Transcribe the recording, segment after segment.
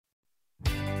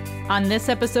On this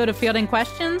episode of Fielding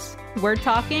Questions, we're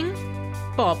talking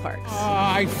ballparks.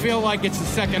 I feel like it's a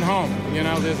second home. You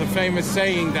know, there's a famous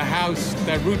saying, the house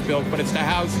that Root built, but it's the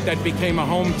house that became a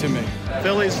home to me.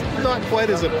 Philly's not quite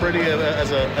as pretty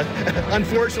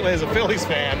unfortunately, as a Phillies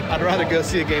fan, I'd rather go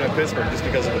see a game in Pittsburgh just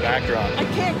because of the backdrop. I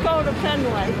can't go to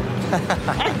Fenway.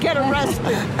 I'd get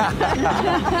arrested.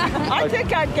 I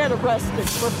think I'd get arrested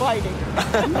for fighting.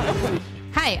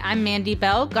 Hi, I'm Mandy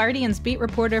Bell, Guardians beat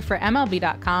reporter for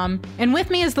MLB.com, and with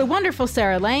me is the wonderful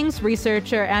Sarah Langs,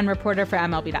 researcher and reporter for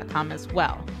MLB.com as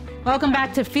well. Welcome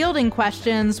back to Fielding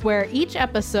Questions, where each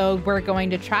episode we're going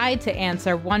to try to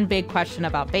answer one big question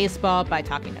about baseball by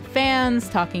talking to fans,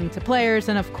 talking to players,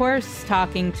 and of course,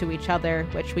 talking to each other,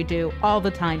 which we do all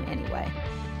the time anyway.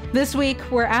 This week,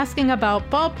 we're asking about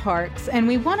ballparks, and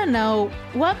we want to know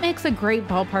what makes a great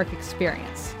ballpark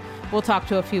experience. We'll talk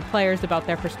to a few players about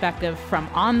their perspective from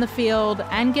on the field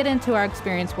and get into our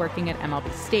experience working at MLB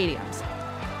stadiums.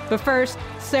 But first,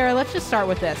 Sarah, let's just start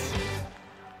with this.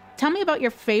 Tell me about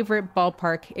your favorite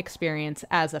ballpark experience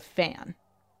as a fan.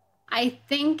 I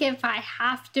think if I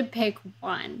have to pick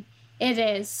one, it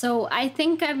is. So I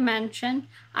think I've mentioned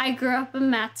I grew up a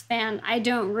Mets fan. I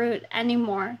don't root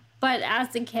anymore. But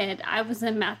as a kid, I was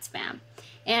a Mets fan.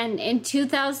 And in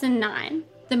 2009,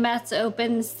 the Mets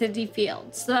opened Citi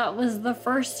Field. So that was the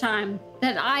first time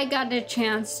that I got a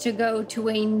chance to go to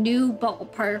a new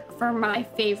ballpark for my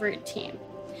favorite team.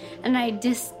 And I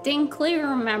distinctly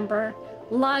remember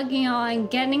logging on,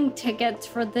 getting tickets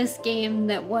for this game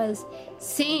that was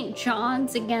St.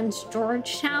 John's against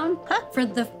Georgetown for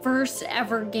the first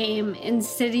ever game in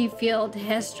Citi Field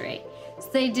history. So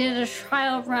they did a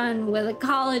trial run with a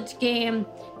college game,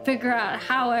 figure out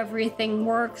how everything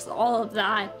works, all of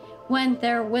that. Went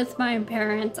there with my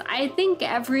parents. I think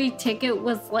every ticket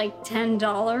was like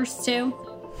 $10 too,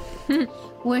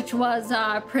 which was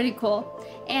pretty cool.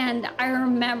 And I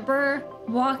remember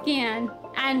walking in,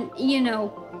 and you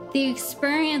know, the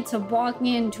experience of walking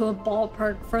into a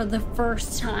ballpark for the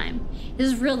first time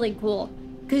is really cool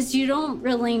because you don't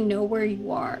really know where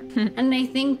you are. And I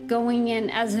think going in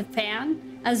as a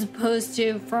fan, as opposed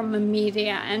to from a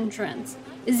media entrance,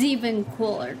 is even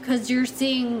cooler because you're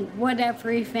seeing what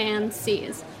every fan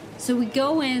sees. So we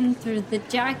go in through the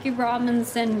Jackie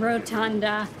Robinson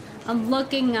Rotunda. I'm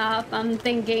looking up, I'm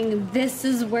thinking, this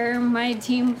is where my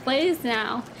team plays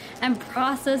now, and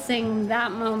processing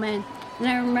that moment. And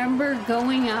I remember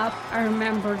going up, I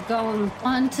remember going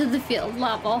onto the field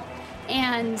level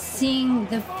and seeing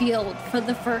the field for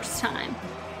the first time.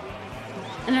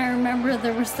 And I remember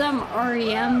there was some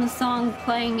REM song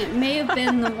playing. It may have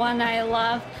been the one I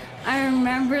love. I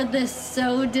remember this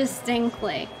so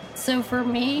distinctly. So for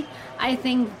me, I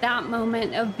think that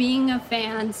moment of being a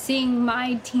fan, seeing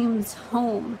my team's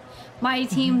home, my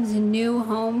team's new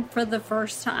home for the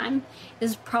first time,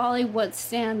 is probably what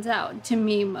stands out to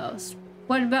me most.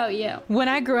 What about you? When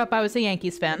I grew up, I was a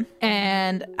Yankees fan.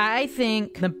 And I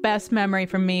think the best memory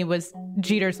for me was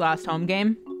Jeter's last home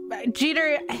game.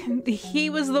 Jeter, he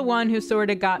was the one who sort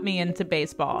of got me into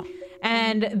baseball.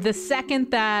 And the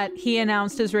second that he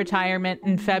announced his retirement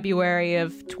in February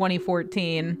of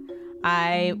 2014,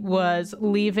 I was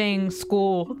leaving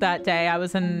school that day. I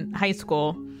was in high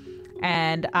school.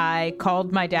 And I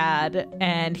called my dad,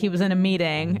 and he was in a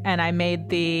meeting, and I made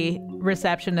the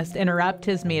receptionist interrupt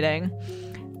his meeting.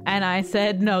 And I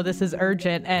said, no, this is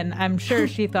urgent. And I'm sure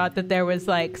she thought that there was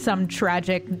like some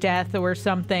tragic death or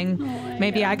something.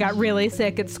 Maybe I got really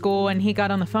sick at school. And he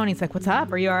got on the phone. He's like, what's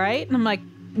up? Are you all right? And I'm like,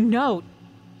 no,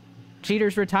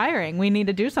 Jeter's retiring. We need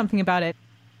to do something about it.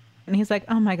 And he's like,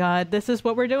 oh my God, this is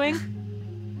what we're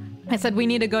doing? I said, we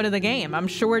need to go to the game. I'm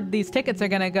sure these tickets are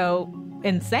going to go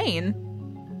insane.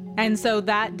 And so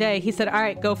that day he said, all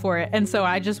right, go for it. And so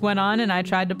I just went on and I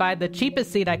tried to buy the cheapest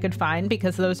seat I could find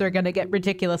because those are going to get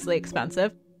ridiculously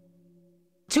expensive.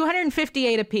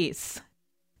 $258 a piece.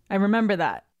 I remember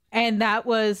that. And that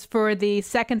was for the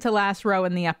second to last row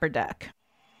in the upper deck.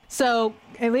 So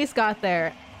at least got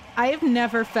there. I have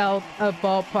never felt a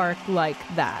ballpark like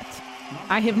that.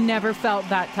 I have never felt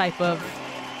that type of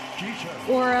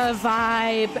aura,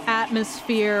 vibe,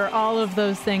 atmosphere, all of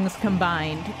those things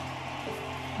combined.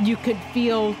 You could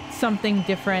feel something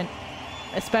different,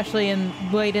 especially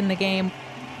late in the game.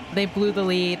 They blew the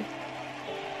lead,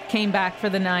 came back for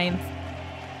the ninth.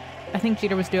 I think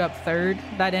Jeter was due up third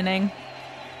that inning.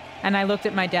 And I looked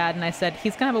at my dad and I said,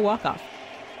 he's going to have a walk-off.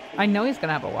 I know he's going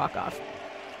to have a walk-off.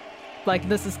 Like,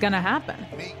 this is going to happen.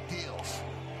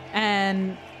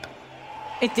 And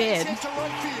it did.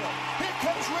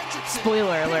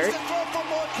 Spoiler alert.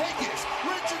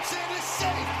 Richardson is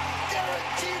safe. Derek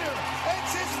Jeter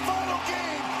ends his final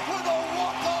game with a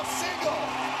walk-off single.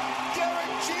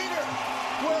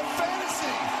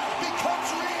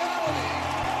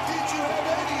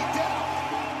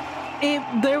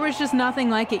 there was just nothing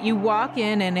like it. You walk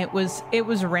in and it was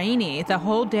rainy. The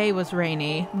whole day was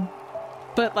rainy.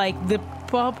 But like the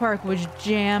ballpark was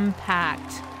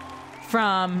jam-packed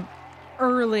from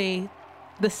early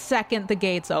the second the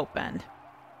gates opened.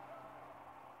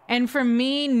 And for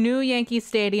me, new Yankee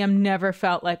Stadium never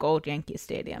felt like old Yankee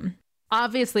Stadium.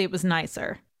 Obviously, it was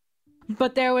nicer.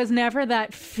 But there was never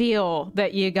that feel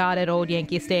that you got at old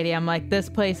Yankee Stadium. Like, this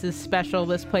place is special.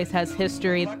 This place has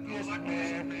history.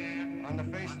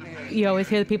 You always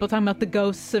hear the people talking about the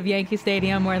ghosts of Yankee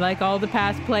Stadium, where like all the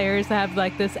past players have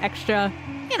like this extra,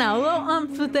 little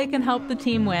oomph that they can help the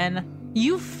team win.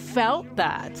 You felt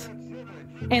that.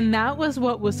 And that was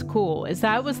what was cool, is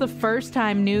that was the first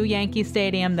time new Yankee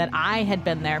Stadium that I had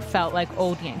been there felt like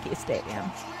old Yankee Stadium.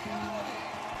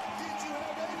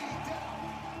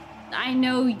 I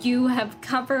know you have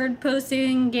covered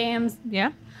postseason games.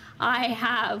 Yeah. I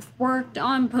have worked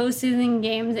on postseason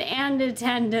games and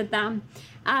attended them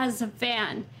as a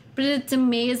fan. But it's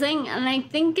amazing, and I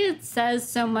think it says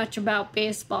so much about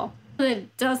baseball.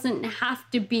 It doesn't have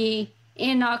to be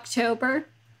in October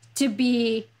to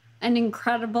be an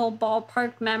incredible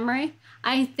ballpark memory.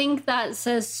 I think that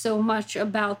says so much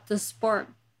about the sport.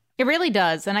 It really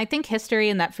does. And I think history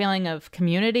and that feeling of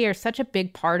community are such a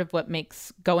big part of what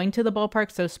makes going to the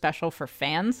ballpark so special for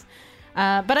fans.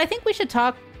 But I think we should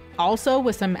talk also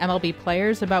with some MLB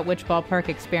players about which ballpark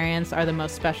experience are the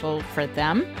most special for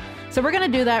them. So we're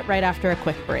going to do that right after a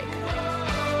quick break.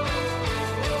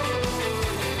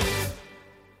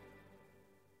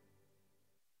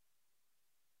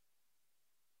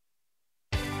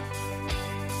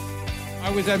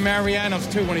 I was at Mariano's,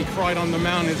 too, when he cried on the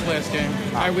mound his last game.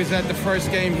 I was at the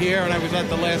first game here, and I was at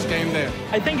the last game there.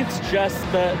 I think it's just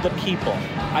the people.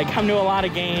 I come to a lot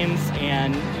of games,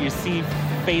 and you see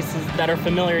faces that are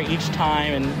familiar each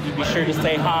time, and you be sure to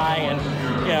say hi,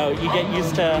 and you get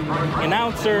used to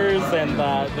announcers and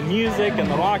the music and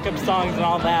the walk-up songs and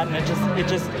all that, and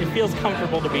it feels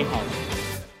comfortable to be home.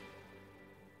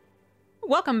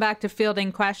 Welcome back to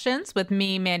Fielding Questions with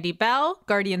me, Mandy Bell,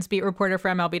 Guardians beat reporter for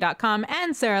MLB.com,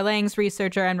 and Sarah Langs,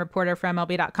 researcher and reporter for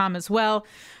MLB.com as well.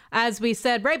 As we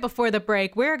said right before the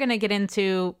break, we're going to get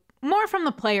into more from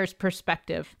the player's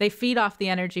perspective. They feed off the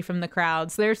energy from the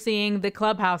crowds. They're seeing the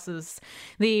clubhouses,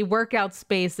 the workout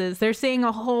spaces. They're seeing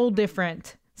a whole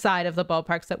different side of the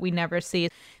ballparks that we never see.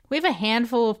 We have a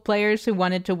handful of players who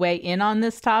wanted to weigh in on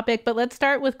this topic, but let's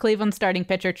start with Cleveland starting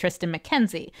pitcher Tristan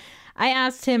McKenzie. I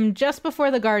asked him just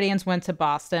before the Guardians went to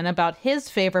Boston about his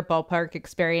favorite ballpark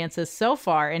experiences so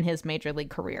far in his major league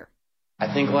career.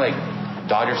 I think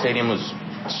Dodger Stadium was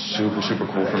super, super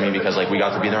cool for me because we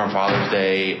got to be there on Father's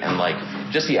Day,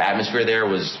 and just the atmosphere there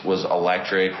was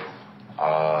electric.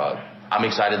 I'm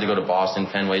excited to go to Boston.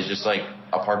 Fenway is just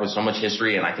a park with so much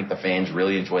history, and I think the fans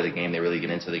really enjoy the game. They really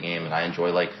get into the game, and I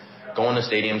enjoy going to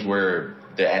stadiums where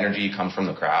the energy comes from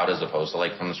the crowd as opposed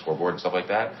to from the scoreboard and stuff like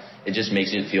that. It just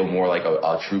makes it feel more like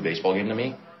a true baseball game to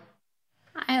me.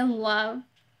 I love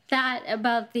that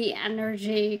about the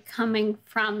energy coming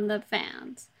from the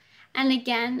fans. And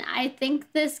again, I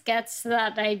think this gets to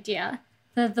that idea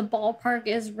that the ballpark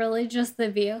is really just the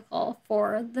vehicle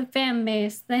for the fan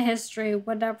base, the history,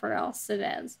 whatever else it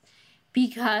is.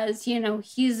 Because,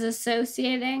 he's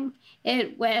associating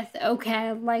it with,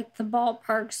 okay, the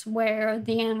ballparks where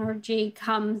the energy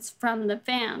comes from the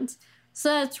fans.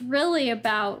 So it's really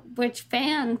about which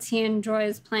fans he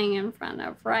enjoys playing in front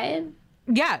of, right?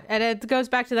 Yeah, and it goes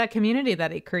back to that community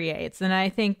that he creates. And I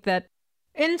think that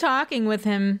in talking with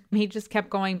him, he just kept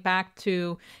going back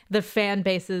to the fan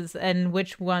bases and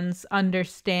which ones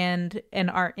understand and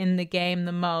are in the game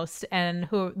the most, and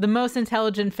who the most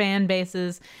intelligent fan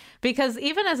bases. Because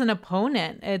even as an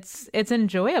opponent, it's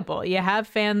enjoyable. You have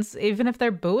fans, even if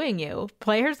they're booing you,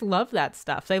 players love that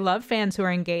stuff. They love fans who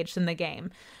are engaged in the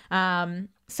game.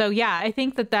 So yeah, I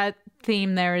think that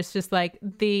theme there is just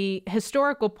the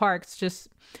historical parks just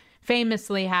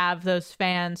famously have those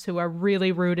fans who are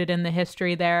really rooted in the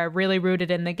history there, really rooted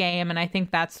in the game, and I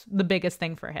think that's the biggest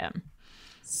thing for him.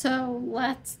 So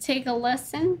let's take a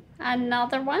listen.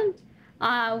 Another one.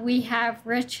 We have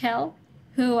Rich Hill,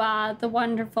 who the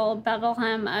wonderful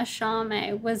Bethlehem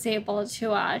Ashame was able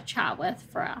to chat with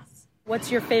for us.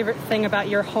 What's your favorite thing about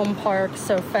your home park,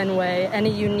 so Fenway? Any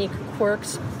unique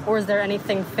quirks, or is there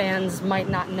anything fans might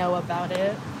not know about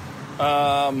it?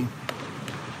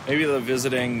 Maybe the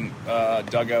visiting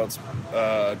dugout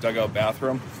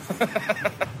bathroom.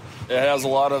 It has a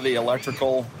lot of the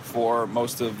electrical for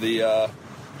most of the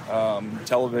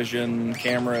television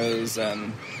cameras,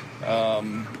 and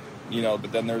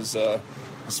but then there's a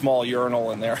small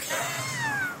urinal in there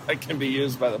that can be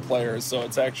used by the players. So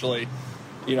it's actually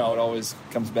it always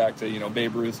comes back to,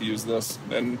 Babe Ruth used this,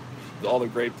 and all the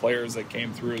great players that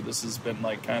came through, this has been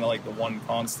like kind of like the one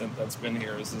constant that's been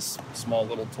here is this small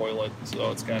little toilet.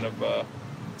 So it's kind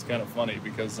of funny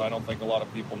because I don't think a lot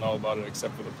of people know about it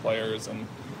except for the players and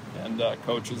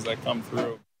coaches that come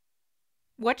through.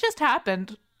 What just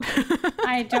happened?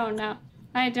 I don't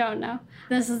know.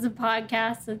 This is a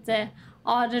podcast. It's a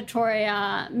auditory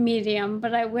medium,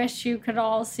 but I wish you could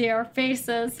all see our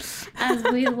faces as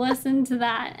we listen to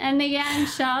that. And again,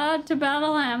 shout out to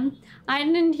Bethlehem. I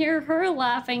didn't hear her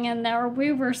laughing in there.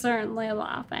 We were certainly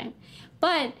laughing.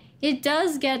 But it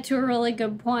does get to a really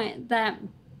good point that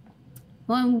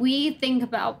when we think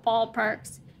about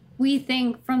ballparks, we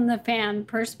think from the fan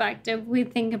perspective. We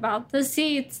think about the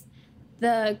seats,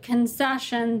 the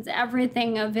concessions,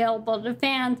 everything available to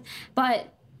fans.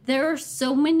 But there are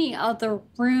so many other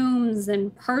rooms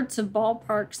and parts of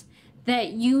ballparks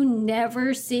that you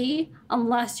never see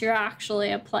unless you're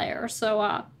actually a player.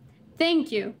 So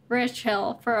thank you, Rich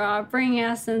Hill, for bringing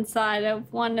us inside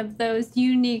of one of those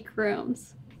unique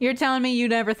rooms. You're telling me you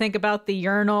never think about the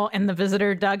urinal and the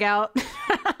visitor dugout?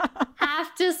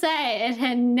 Have to say, it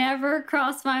had never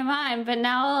crossed my mind, but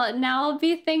now I'll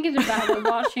be thinking about it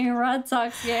watching a Red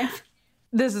Sox game.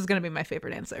 This is going to be my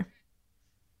favorite answer.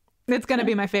 It's going to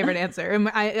be my favorite answer. And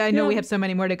I know we have so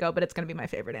many more to go, but it's going to be my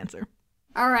favorite answer.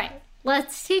 All right,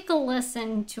 let's take a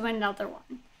listen to another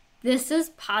one. This is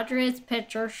Padres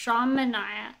pitcher Sean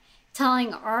Manaea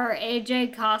telling our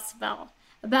AJ Costabel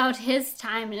about his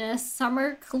time in a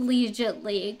summer collegiate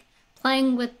league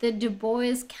playing with the Du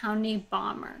Bois County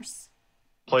Bombers.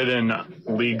 Played in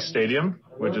League Stadium,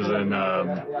 which is in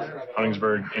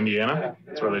Huntingsburg, Indiana.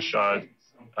 That's where they shot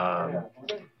A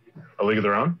League of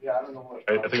Their Own.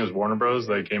 I think it was Warner Bros.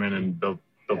 They came in and built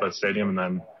that stadium, and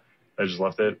then they just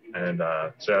left it. And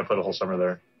so I played a whole summer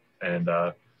there. And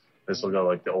they still got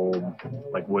like the old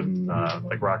like wooden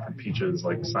like Rockford Peaches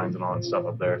like signs and all that stuff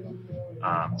up there.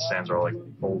 Stands are all like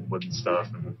old wooden stuff,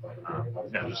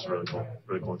 and just a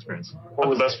really cool experience. Not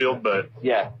the best field, but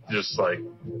just like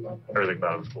everything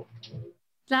about it was cool.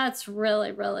 That's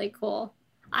really, really cool.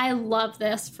 I love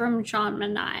this from Sean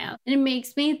Manaea. And it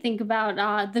makes me think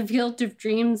about the Field of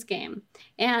Dreams game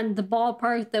and the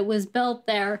ballpark that was built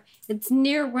there. It's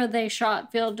near where they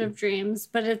shot Field of Dreams,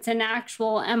 but it's an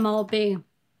actual MLB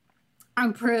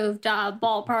approved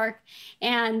ballpark.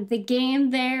 And the game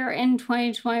there in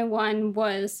 2021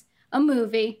 was a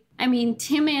movie. I mean,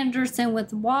 Tim Anderson with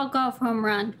the walk-off home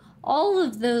run, all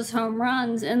of those home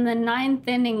runs in the 9th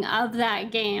inning of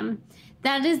that game.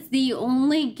 That is the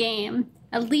only game,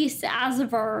 at least as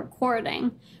of our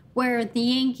recording, where the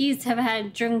Yankees have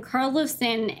had Giancarlo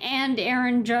Stanton and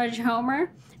Aaron Judge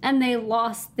homer, and they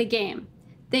lost the game.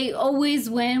 They always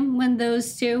win when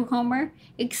those two homer,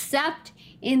 except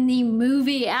in the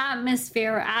movie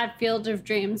atmosphere at Field of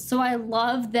Dreams. So I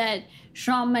love that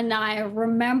Sean Manaea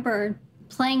remembered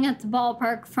playing at the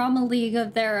ballpark from A League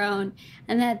of Their Own,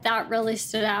 and that really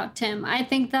stood out to him. I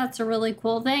think that's a really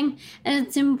cool thing, and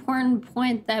it's an important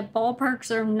point that ballparks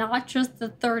are not just the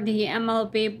 30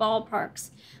 MLB ballparks.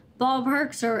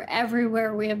 Ballparks are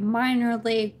everywhere. We have minor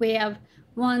league, we have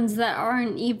ones that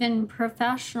aren't even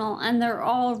professional, and they're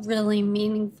all really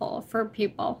meaningful for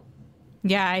people.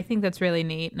 Yeah, I think that's really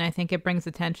neat, and I think it brings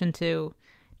attention to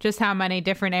just how many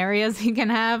different areas you can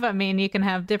have. I mean, you can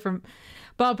have different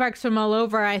ballparks from all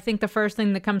over. I think the first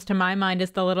thing that comes to my mind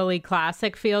is the Little League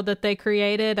Classic field that they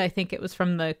created. I think it was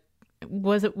from the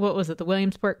the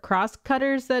Williamsport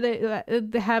Crosscutters that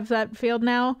it have that field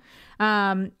now.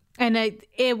 And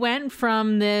it went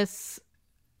from this,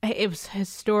 it was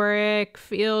historic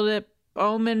field at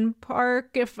Bowman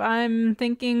Park, if I'm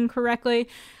thinking correctly.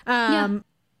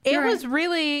 It was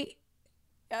really,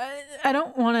 I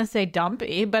don't want to say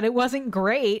dumpy, but it wasn't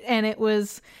great, and it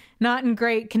was not in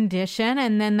great condition.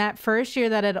 And then that first year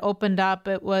that it opened up,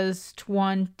 it was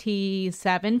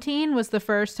 2017 was the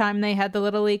first time they had the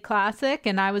Little League Classic,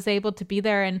 and I was able to be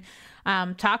there and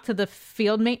talk to the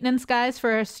field maintenance guys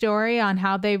for a story on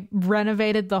how they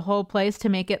renovated the whole place to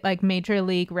make it like major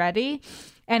league ready.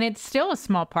 And it's still a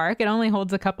small park. It only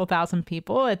holds a couple thousand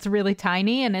people. It's really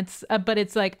tiny, and but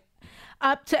it's like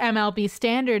up to MLB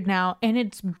standard now, and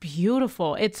it's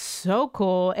beautiful. It's so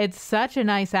cool. It's such a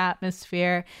nice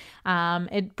atmosphere.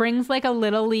 It brings like a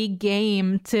little league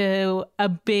game to a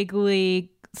big league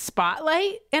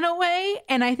spotlight in a way,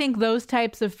 and I think those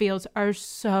types of fields are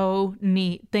so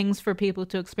neat things for people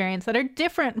to experience that are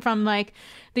different from like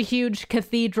the huge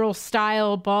cathedral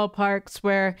style ballparks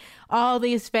where all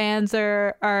these fans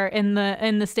are in the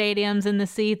stadiums, in the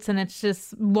seats, and it's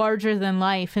just larger than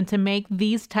life. And to make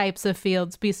these types of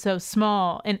fields be so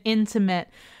small and intimate,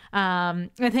 I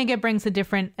think it brings a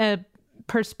different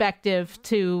perspective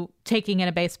to taking in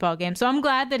a baseball game. So I'm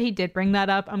glad that he did bring that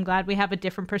up. I'm glad we have a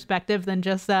different perspective than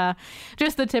just the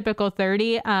typical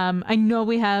 30. I know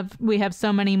we have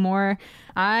so many more.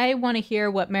 I want to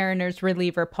hear what Mariners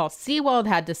reliever Paul Sewald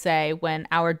had to say when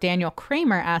our Daniel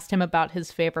Kramer asked him about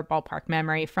his favorite ballpark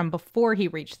memory from before he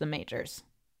reached the majors.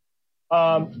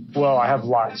 Well, I have a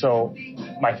lot. So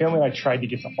my family and I tried to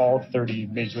get to all 30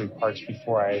 Major League parks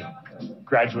before I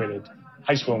graduated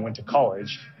high school and went to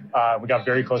college. We got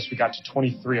very close. We got to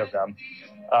 23 of them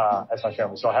as my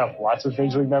family. So I have lots of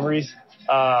Major League memories.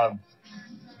 I'm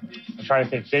trying to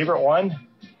think. Favorite one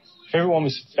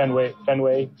was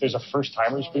Fenway. There's a first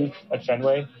timers booth at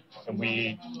Fenway, and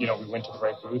we went to the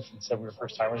right booth and said we were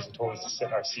first timers and told us to sit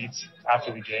in our seats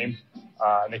after the game.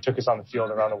 And they took us on the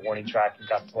field around the warning track and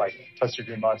got to touch the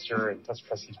Green Monster and touch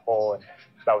Prestige Bowl, and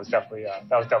that was definitely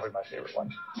my favorite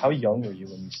one. How young were you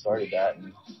when you started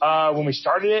that? When we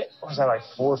started it, was I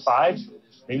 4 or 5,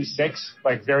 maybe 6?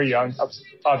 Very young. I was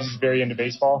obviously very into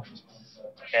baseball,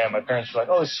 and my parents were like,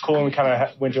 "Oh, this is cool." And we kind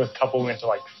of went to a couple. We went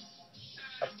to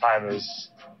at the time it was,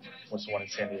 what's the one in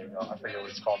San Diego? I forget what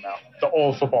it's called now. The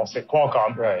old football stadium,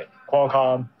 Qualcomm. Right.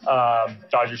 Qualcomm,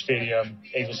 Dodger Stadium,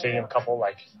 Angel Stadium, a couple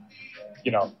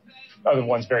other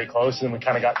ones very close. And then we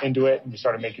kind of got into it and we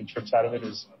started making trips out of it. It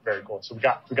was very cool. So we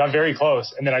got very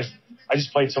close. And then I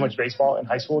just played so much baseball in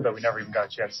high school that we never even got a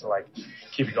chance to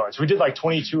keep it going. So we did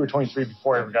 22 or 23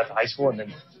 before I ever got to high school, and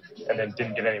then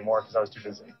didn't get any more because I was too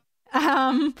busy.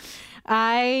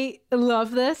 I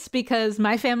love this because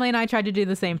my family and I tried to do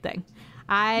the same thing.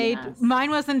 Mine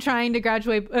wasn't trying to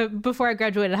graduate before I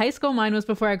graduated high school. Mine was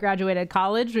before I graduated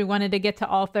college. We wanted to get to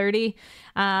all 30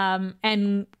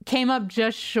 and came up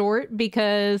just short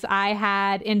because I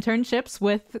had internships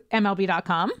with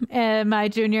MLB.com in my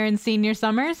junior and senior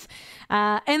summers.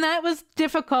 And that was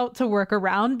difficult to work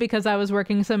around because I was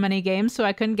working so many games, so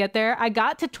I couldn't get there. I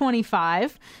got to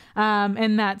 25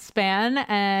 in that span.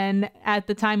 And at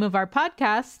the time of our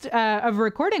podcast, of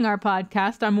recording our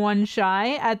podcast, I'm one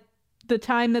shy. At the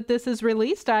time that this is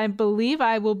released, I believe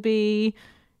I will be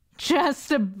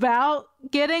just about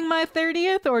getting my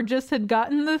 30th or just had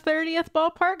gotten the 30th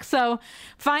ballpark. So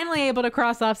finally able to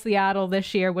cross off Seattle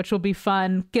this year, which will be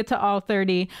fun, get to all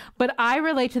 30. But I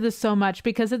relate to this so much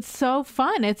because it's so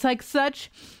fun. It's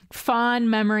such fond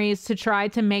memories to try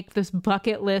to make this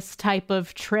bucket list type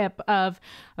of trip of,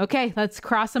 okay, let's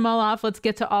cross them all off. Let's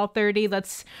get to all 30.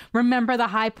 Let's remember the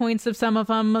high points of some of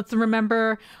them. Let's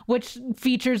remember which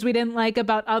features we didn't like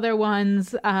about other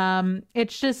ones.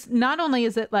 It's just, not only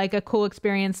is it a cool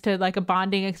experience to a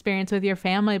bonding experience with your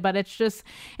family, but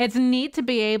it's neat to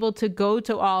be able to go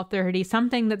to all 30,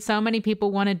 something that so many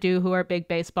people want to do who are big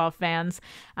baseball fans.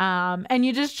 And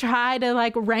you just try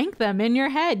to rank them in your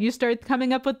head. You start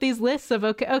coming up with these lists of,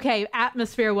 okay,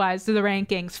 atmosphere wise to the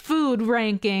rankings, food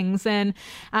rankings, and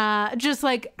just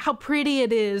how pretty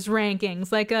it is rankings,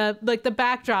 the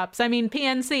backdrops. I mean,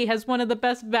 PNC has one of the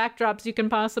best backdrops you can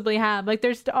possibly have.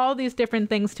 There's all these different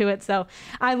things to it. So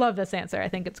I love this answer. I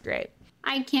think it's great.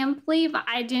 I can't believe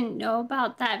I didn't know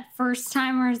about that first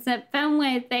timers at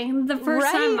Fenway thing. The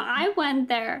first time I went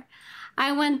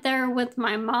there with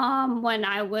my mom when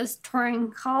I was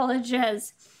touring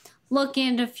colleges,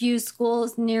 looking at a few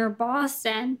schools near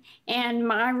Boston, and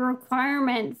my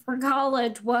requirement for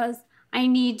college was I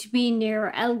need to be near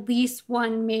at least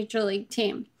one major league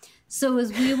team. So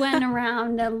as we went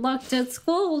around and looked at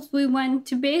schools, we went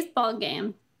to baseball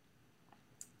games.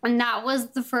 And that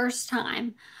was the first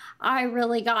time I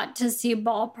really got to see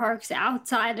ballparks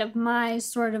outside of my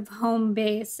sort of home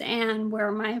base and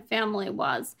where my family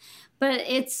was. But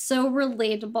it's so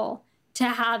relatable to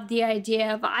have the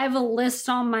idea of, I have a list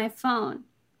on my phone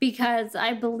because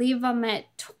I believe I'm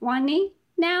at 20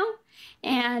 now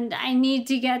and I need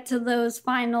to get to those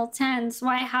final 10. So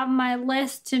I have my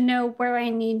list to know where I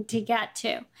need to get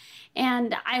to.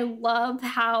 And I love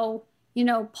how,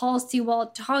 Paul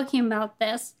Sewald talking about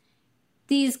this.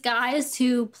 These guys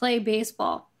who play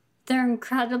baseball, they're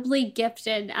incredibly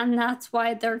gifted, and that's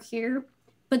why they're here.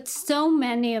 But so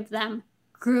many of them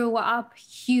grew up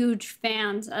huge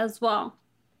fans as well.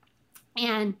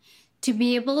 And to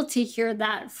be able to hear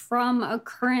that from a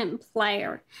current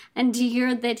player and to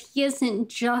hear that he isn't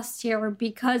just here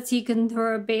because he can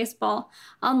throw a baseball,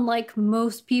 unlike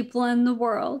most people in the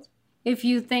world, if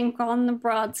you think on the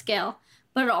broad scale,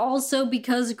 but also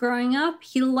because growing up,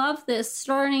 he loved this.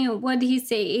 Starting at, what did he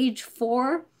say, age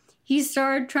 4? He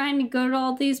started trying to go to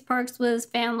all these parks with his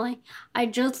family. I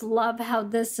just love how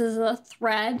this is a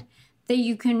thread that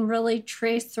you can really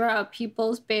trace throughout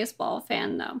people's baseball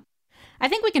fandom. I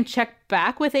think we can check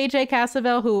back with AJ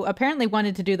Cassavell, who apparently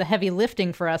wanted to do the heavy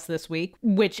lifting for us this week,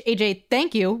 which, AJ,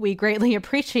 thank you. We greatly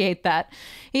appreciate that.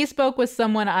 He spoke with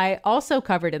someone I also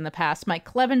covered in the past, Mike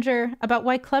Clevenger, about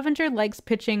why Clevenger likes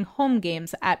pitching home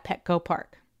games at Petco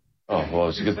Park. Oh, well,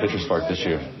 it's a good pitcher's park this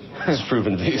year. It's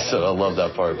proven to be, so I love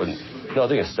that part. But no, I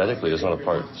think aesthetically, there's not a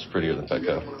park that's prettier than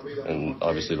Petco. And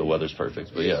obviously the weather's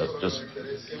perfect. But yeah, just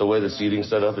the way the seating's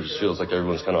set up, it just feels like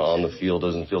everyone's kind of on the field.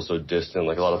 Doesn't feel so distant.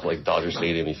 Like a lot of like Dodger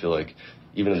Stadium, you feel like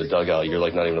even in the dugout, you're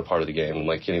like not even a part of the game. And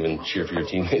like can't even cheer for your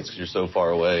teammates because you're so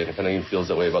far away. And it kind of even feels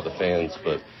that way about the fans.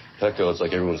 But Petco, it's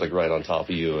like everyone's like right on top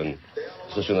of you. And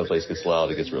especially when the place gets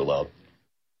loud, it gets real loud.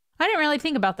 I didn't really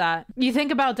think about that. You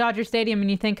think about Dodger Stadium and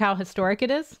you think how historic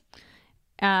it is.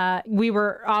 We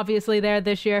were obviously there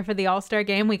this year for the All-Star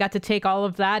game. We got to take all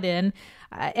of that in.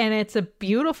 And it's a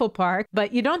beautiful park.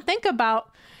 But you don't think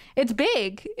about, it's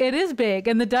big. It is big.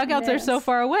 And the dugouts are so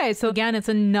far away. So again, it's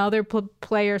another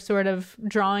player sort of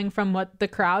drawing from what the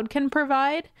crowd can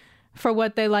provide for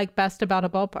what they like best about a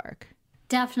ballpark.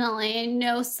 Definitely. I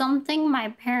know something my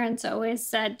parents always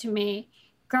said to me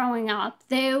growing up.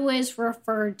 They always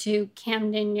referred to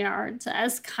Camden Yards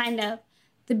as kind of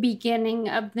the beginning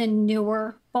of the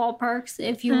newer ballparks,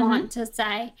 if you want to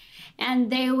say. And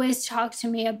they always talk to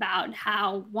me about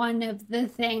how one of the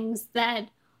things that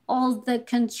all the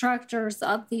constructors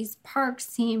of these parks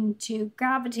seem to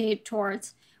gravitate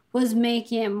towards was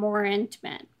making it more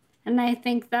intimate. And I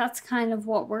think that's kind of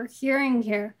what we're hearing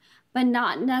here, but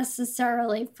not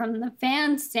necessarily from the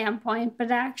fan standpoint, but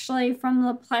actually from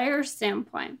the player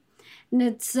standpoint. And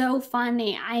it's so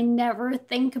funny. I never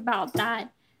think about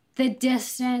that. The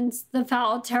distance, the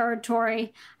foul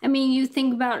territory. I mean, you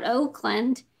think about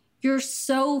Oakland, you're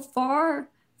so far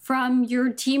from your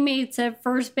teammates at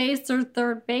first base or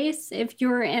third base if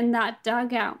you're in that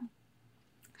dugout.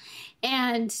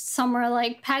 And somewhere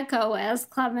like Petco, as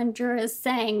Clevenger is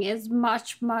saying, is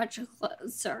much, much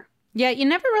closer. Yeah, you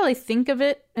never really think of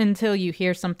it until you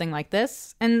hear something like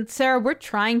this. And Sarah, we're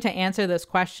trying to answer this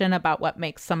question about what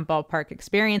makes some ballpark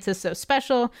experiences so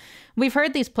special. We've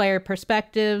heard these player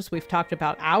perspectives. We've talked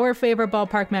about our favorite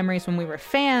ballpark memories when we were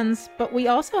fans, but we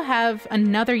also have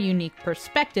another unique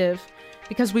perspective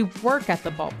because we work at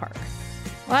the ballpark.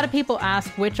 A lot of people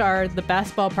ask which are the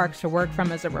best ballparks to work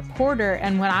from as a reporter.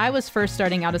 And when I was first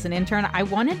starting out as an intern, I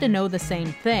wanted to know the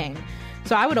same thing.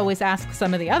 So I would always ask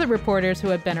some of the other reporters who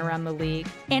had been around the league,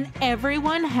 and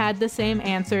everyone had the same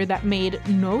answer that made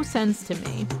no sense to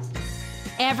me.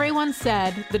 Everyone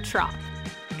said the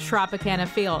Tropicana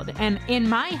Field. And in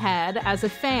my head, as a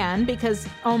fan, because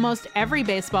almost every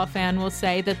baseball fan will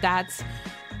say that that's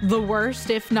the worst,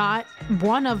 if not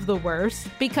one of the worst,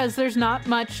 because there's not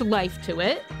much life to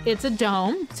it. It's a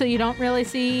dome, so you don't really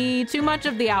see too much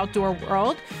of the outdoor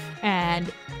world.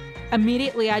 And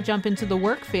immediately I jump into the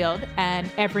work field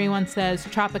and everyone says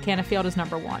Tropicana Field is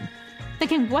number one.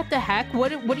 Thinking, what the heck?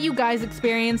 What are you guys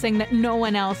experiencing that no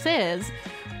one else is?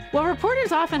 Well,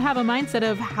 reporters often have a mindset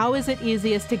of how is it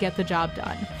easiest to get the job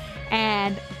done?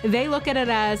 And they look at it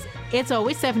as it's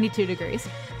always 72 degrees.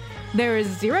 There is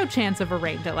zero chance of a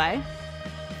rain delay.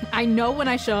 I know when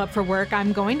I show up for work,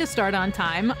 I'm going to start on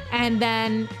time. And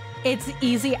then it's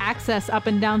easy access up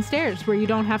and downstairs where you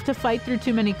don't have to fight through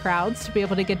too many crowds to be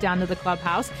able to get down to the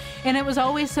clubhouse. And it was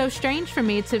always so strange for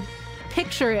me to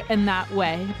picture it in that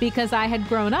way because I had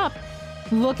grown up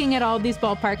looking at all these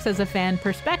ballparks as a fan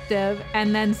perspective,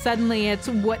 and then suddenly it's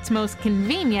what's most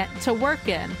convenient to work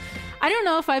in. I don't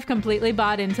know if I've completely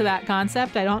bought into that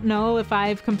concept. I don't know if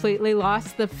I've completely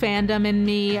lost the fandom in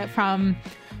me from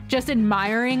just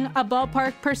admiring a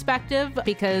ballpark perspective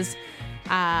because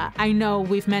I know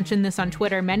we've mentioned this on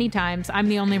Twitter many times. I'm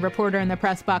the only reporter in the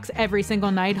press box every single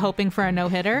night hoping for a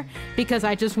no-hitter because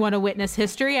I just want to witness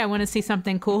history. I want to see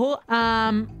something cool.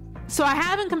 So I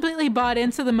haven't completely bought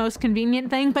into the most convenient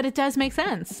thing, but it does make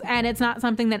sense. And it's not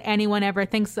something that anyone ever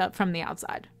thinks of from the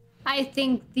outside. I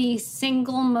think the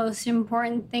single most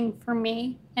important thing for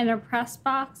me in a press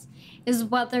box is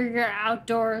whether you're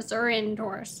outdoors or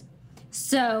indoors.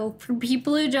 So for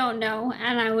people who don't know,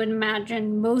 and I would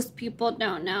imagine most people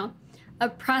don't know, a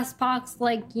press box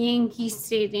like Yankee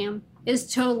Stadium is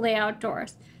totally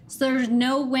outdoors. So there's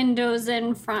no windows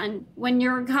in front. When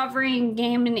you're covering a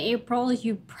game in April,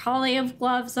 you probably have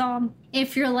gloves on.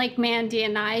 If you're like Mandy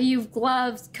and I, you have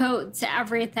gloves, coats,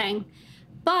 everything.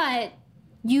 But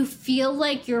you feel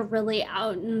like you're really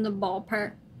out in the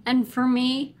ballpark. And for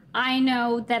me, I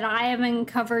know that I haven't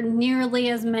covered nearly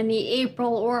as many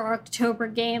April or October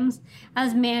games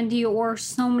as Mandy or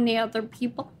so many other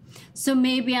people. So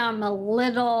maybe I'm a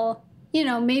little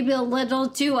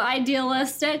too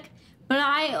idealistic, but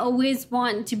I always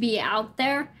want to be out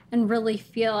there and really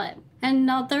feel it.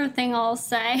 Another thing I'll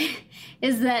say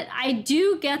is that I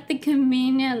do get the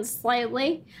convenience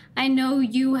slightly. I know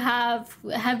you have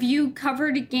you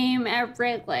covered a game at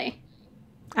Wrigley?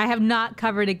 I have not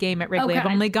covered a game at Wrigley. Okay.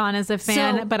 I've only gone as a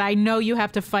fan, but I know you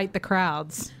have to fight the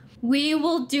crowds. We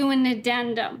will do an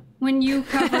addendum when you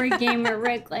cover a game at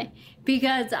Wrigley,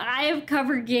 because I have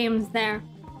covered games there.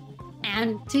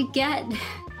 And to get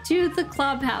to the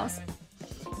clubhouse,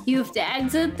 you have to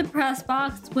exit the press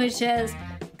box, which is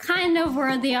kind of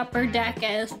where the upper deck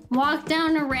is, walk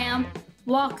down a ramp,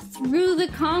 walk through the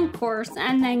concourse,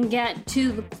 and then get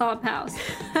to the clubhouse.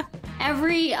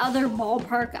 Every other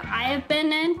ballpark I have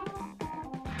been in,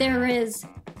 there is,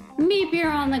 maybe you're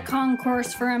on the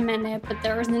concourse for a minute, but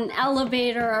there is an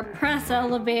elevator, a press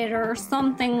elevator, or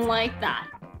something like that.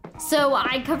 So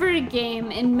I covered a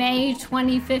game in May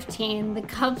 2015. The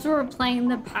Cubs were playing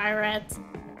the Pirates.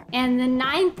 In the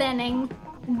 9th inning,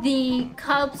 the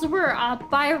Cubs were up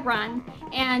by a run.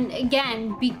 And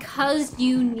again, because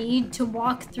you need to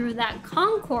walk through that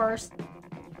concourse,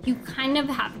 you kind of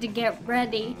have to get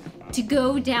ready to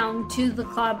go down to the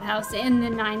clubhouse in the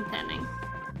 9th inning.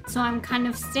 So I'm kind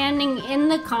of standing in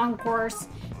the concourse,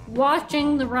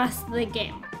 watching the rest of the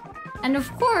game. And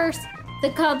of course,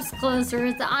 the Cubs closer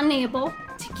is unable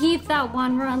to keep that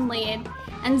 1-run lead.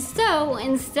 And so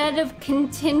instead of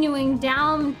continuing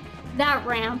down that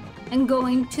ramp and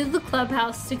going to the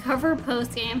clubhouse to cover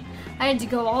postgame, I had to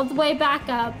go all the way back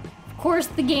up. Of course,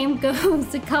 the game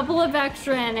goes a couple of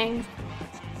extra innings.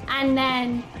 And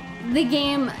then the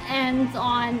game ends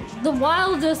on the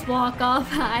wildest walk-off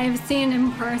I've seen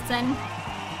in person,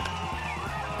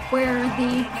 where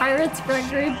the Pirates'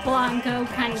 Gregory Blanco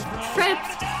kind of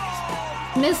tripped,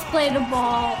 misplayed a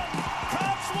ball.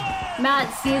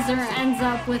 Matt Caesar ends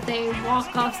up with a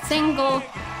walk-off single,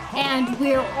 and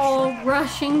we're all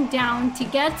rushing down to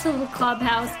get to the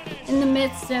clubhouse in the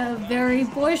midst of very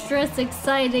boisterous,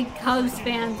 excited Cubs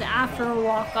fans after a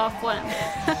walk-off win.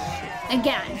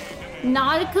 Again,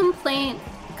 not a complaint.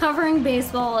 Covering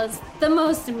baseball is the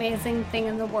most amazing thing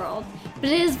in the world.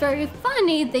 But it is very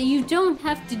funny that you don't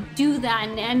have to do that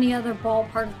in any other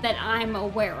ballpark that I'm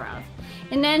aware of.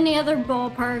 In any other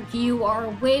ballpark, you are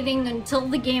waiting until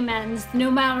the game ends, no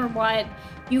matter what.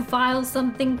 You file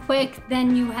something quick,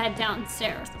 then you head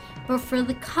downstairs. But for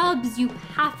the Cubs, you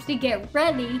have to get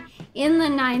ready in the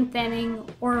 9th inning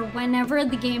or whenever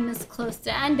the game is close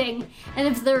to ending. And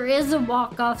if there is a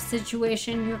walk-off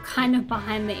situation, you're kind of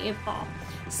behind the 8 ball.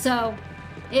 So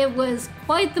it was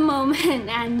quite the moment,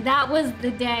 and that was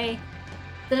the day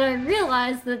that I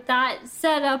realized that that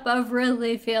setup of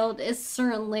Wrigley Field is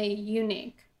certainly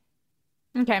unique.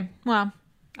 Okay, well,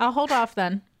 I'll hold off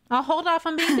then. I'll hold off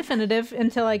on being definitive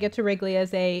until I get to Wrigley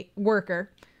as a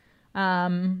worker.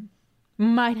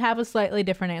 Might have a slightly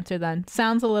different answer then.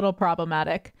 Sounds a little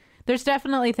problematic. There's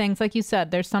definitely things, like you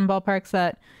said, there's some ballparks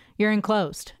that you're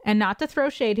enclosed. And not to throw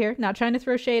shade here, not trying to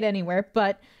throw shade anywhere,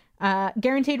 but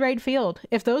guaranteed right field.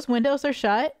 If those windows are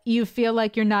shut, you feel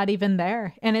like you're not even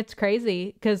there. And it's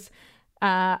crazy because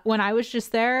when I was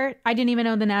just there, I didn't even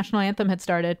know the national anthem had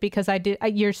started because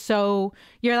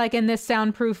you're like in this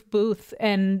soundproof booth.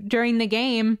 And during the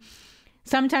game,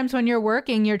 sometimes when you're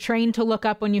working, you're trained to look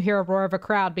up when you hear a roar of a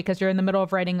crowd because you're in the middle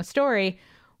of writing a story.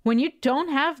 When you don't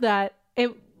have that,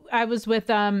 I was with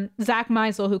Zach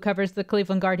Meisel, who covers the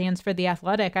Cleveland Guardians for The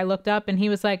Athletic. I looked up and he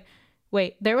was like,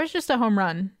 wait, there was just a home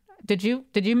run. Did you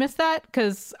miss that?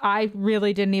 Because I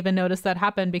really didn't even notice that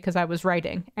happened because I was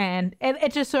writing. And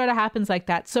it just sort of happens like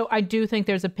that. So I do think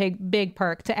there's a big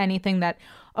perk to anything that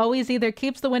always either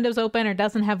keeps the windows open or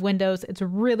doesn't have windows. It's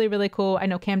really, really cool. I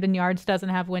know Camden Yards doesn't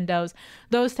have windows.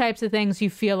 Those types of things, you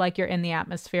feel like you're in the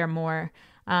atmosphere more.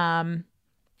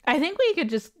 I think we could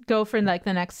just go for like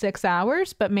the next 6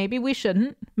 hours, but maybe we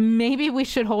shouldn't. Maybe we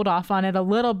should hold off on it a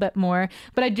little bit more.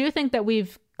 But I do think that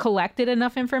we've collected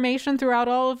enough information throughout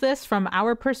all of this from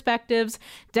our perspectives,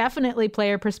 definitely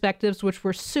player perspectives, which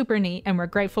were super neat. And we're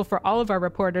grateful for all of our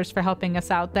reporters for helping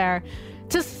us out there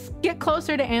to get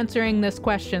closer to answering this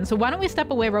question. So why don't we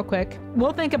step away real quick?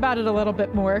 We'll think about it a little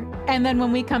bit more. And then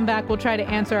when we come back, we'll try to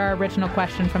answer our original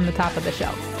question from the top of the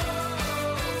show.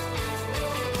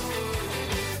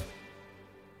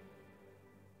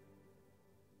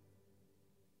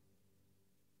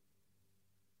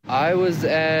 I was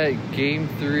at Game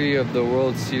 3 of the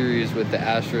World Series with the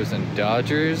Astros and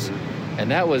Dodgers,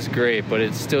 and that was great, but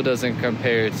it still doesn't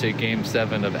compare to Game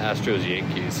 7 of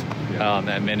Astros-Yankees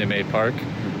at Minute Maid Park.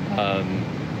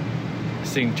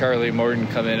 Seeing Charlie Morton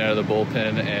come in out of the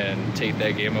bullpen and take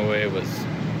that game away was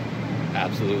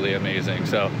absolutely amazing.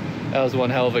 So that was one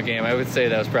hell of a game. I would say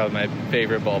that was probably my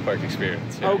favorite ballpark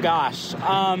experience. Oh gosh,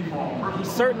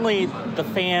 certainly the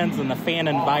fans and the fan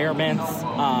environments.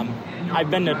 I've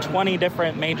been to 20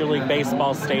 different Major League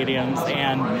Baseball stadiums,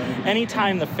 and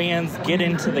anytime the fans get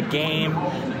into the game,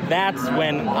 that's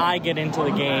when I get into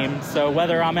the game. So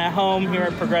whether I'm at home here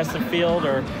at Progressive Field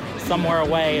or somewhere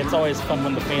away, it's always fun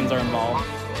when the fans are involved.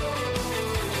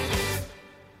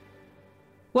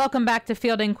 Welcome back to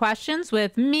Fielding Questions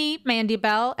with me, Mandy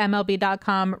Bell,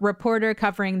 MLB.com reporter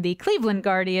covering the Cleveland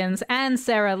Guardians, and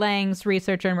Sarah Langs,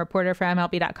 researcher and reporter for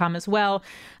MLB.com as well.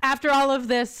 After all of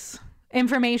this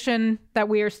information that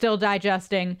we are still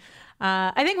digesting,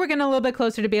 I think we're getting a little bit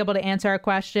closer to be able to answer our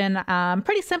question.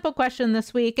 Pretty simple question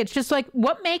this week. It's just like,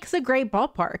 what makes a great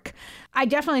ballpark? I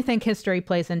definitely think history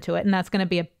plays into it, and that's going to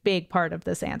be a big part of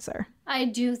this answer. I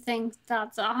do think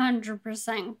that's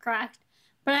 100% correct.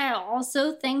 But I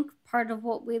also think part of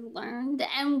what we learned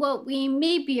and what we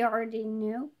maybe already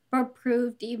knew, but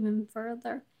proved even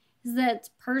further, is that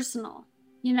it's personal.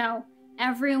 You know,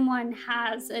 everyone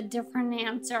has a different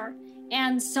answer.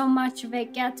 And so much of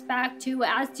it gets back to,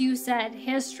 as you said,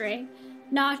 history.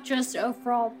 Not just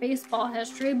overall baseball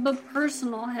history, but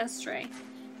personal history.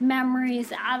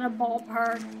 Memories at a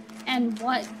ballpark and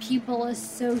what people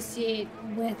associate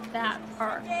with that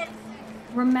park.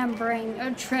 Remembering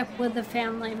a trip with a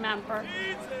family member,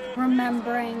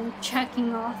 remembering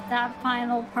checking off that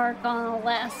final park on a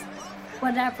list,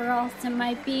 whatever else it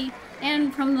might be.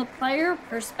 And from the player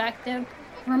perspective,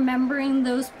 remembering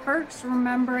those parks,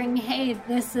 remembering, hey,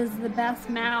 this is the best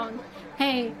mound.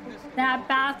 Hey, that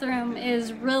bathroom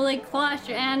is really clutch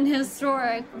and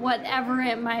historic, whatever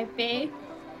it might be.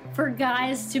 For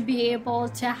guys to be able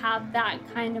to have that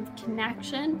kind of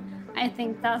connection, I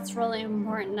think that's really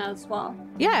important as well.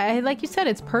 Yeah, like you said,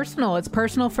 it's personal. It's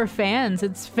personal for fans.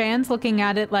 It's fans looking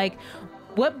at it like,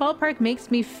 what ballpark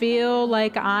makes me feel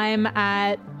like I'm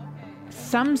at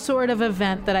some sort of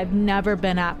event that I've never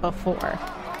been at before?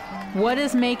 What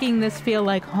is making this feel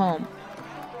like home?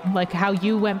 Like how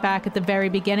you went back at the very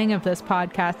beginning of this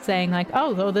podcast saying like,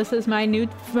 oh, well, this is my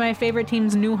favorite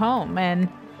team's new home. And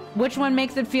which one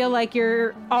makes it feel like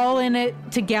you're all in it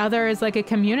together as like a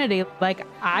community, like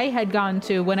I had gone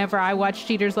to whenever I watched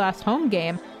Jeter's last home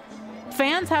game?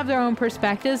 Fans have their own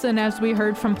perspectives, and as we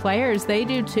heard from players, they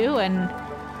do too. And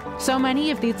so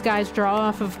many of these guys draw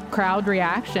off of crowd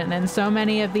reaction, and so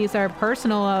many of these are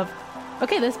personal of,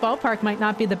 okay, this ballpark might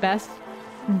not be the best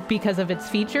because of its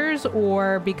features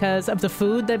or because of the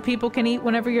food that people can eat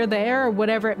whenever you're there or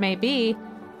whatever it may be.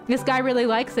 This guy really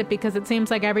likes it because it seems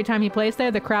like every time he plays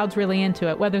there, the crowd's really into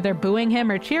it. Whether they're booing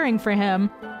him or cheering for him,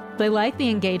 they like the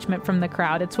engagement from the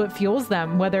crowd. It's what fuels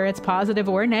them, whether it's positive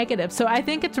or negative. So I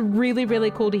think it's really, really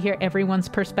cool to hear everyone's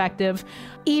perspective,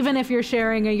 even if you're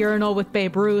sharing a urinal with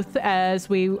Babe Ruth, as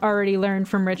we already learned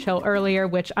from Rich Hill earlier,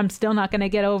 which I'm still not going to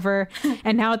get over.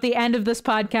 And now at the end of this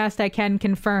podcast, I can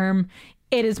confirm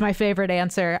it is my favorite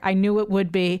answer. I knew it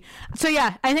would be. So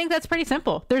yeah, I think that's pretty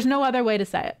simple. There's no other way to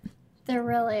say it. There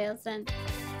really isn't.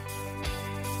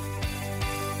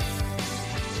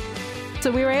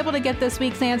 So we were able to get this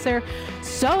week's answer.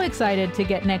 So excited to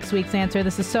get next week's answer.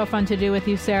 This is so fun to do with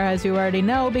you, Sarah, as you already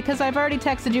know, because I've already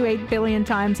texted you 8 billion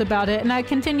times about it, and I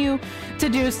continue to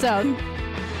do so.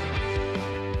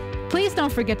 Please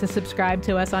don't forget to subscribe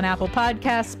to us on Apple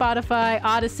Podcasts, Spotify,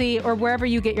 Odyssey, or wherever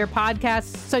you get your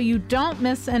podcasts so you don't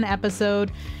miss an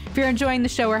episode. If you're enjoying the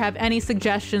show or have any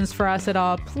suggestions for us at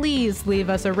all, please leave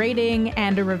us a rating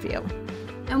and a review.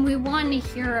 And we want to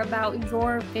hear about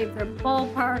your favorite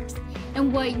ballparks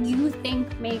and what you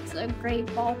think makes a great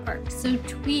ballpark. So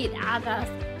tweet at us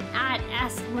at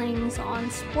 @slings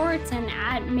on sports and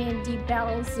at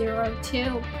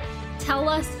MandyBell02. Tell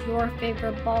us your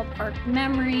favorite ballpark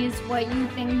memories, what you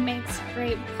think makes a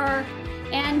great park,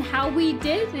 and how we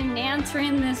did in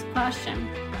answering this question.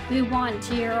 We want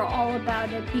to hear all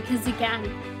about it because, again,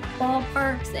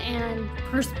 ballparks and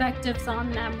perspectives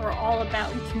on them are all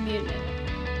about community.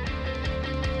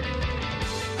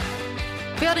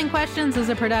 Fielding Questions is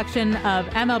a production of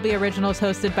MLB Originals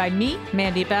hosted by me,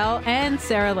 Mandy Bell, and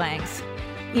Sarah Langs.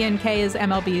 Ian Kay is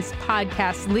MLB's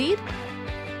podcast lead.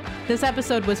 This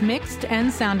episode was mixed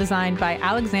and sound designed by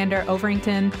Alexander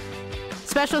Overington.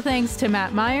 Special thanks to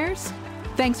Matt Myers.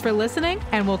 Thanks for listening,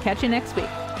 and we'll catch you next week.